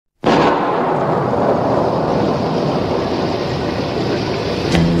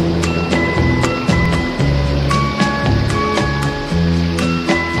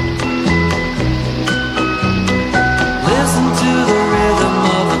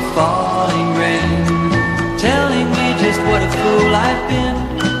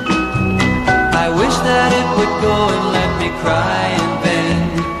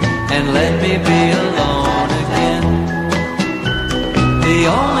be alone again. The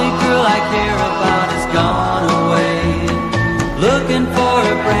only girl I care about has gone away, looking for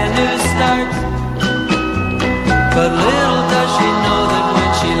a brand new start. But little does she know that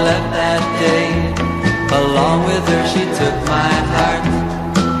when she left that day, along with her she took my heart.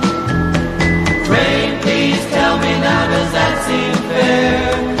 Rain, please tell me now, does that seem fair?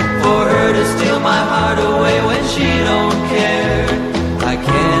 For her to steal my heart away when she don't care. I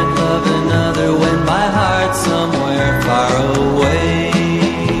can't love another when my heart's somewhere far away.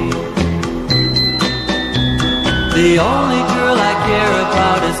 The only girl I care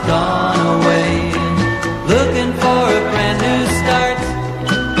about has gone away, looking for a brand new start.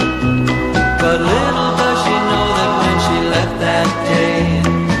 But little does she know that when she left that day,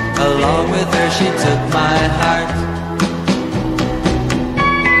 along with her she took my heart.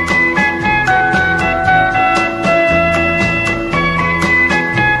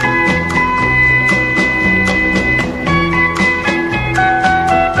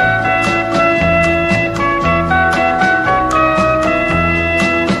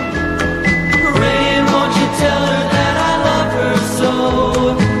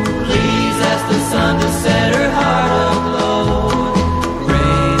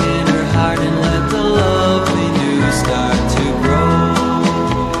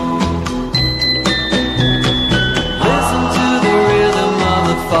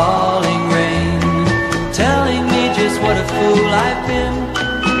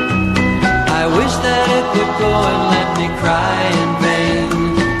 Go and let me cry in vain,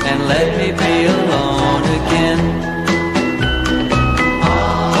 and let me be alone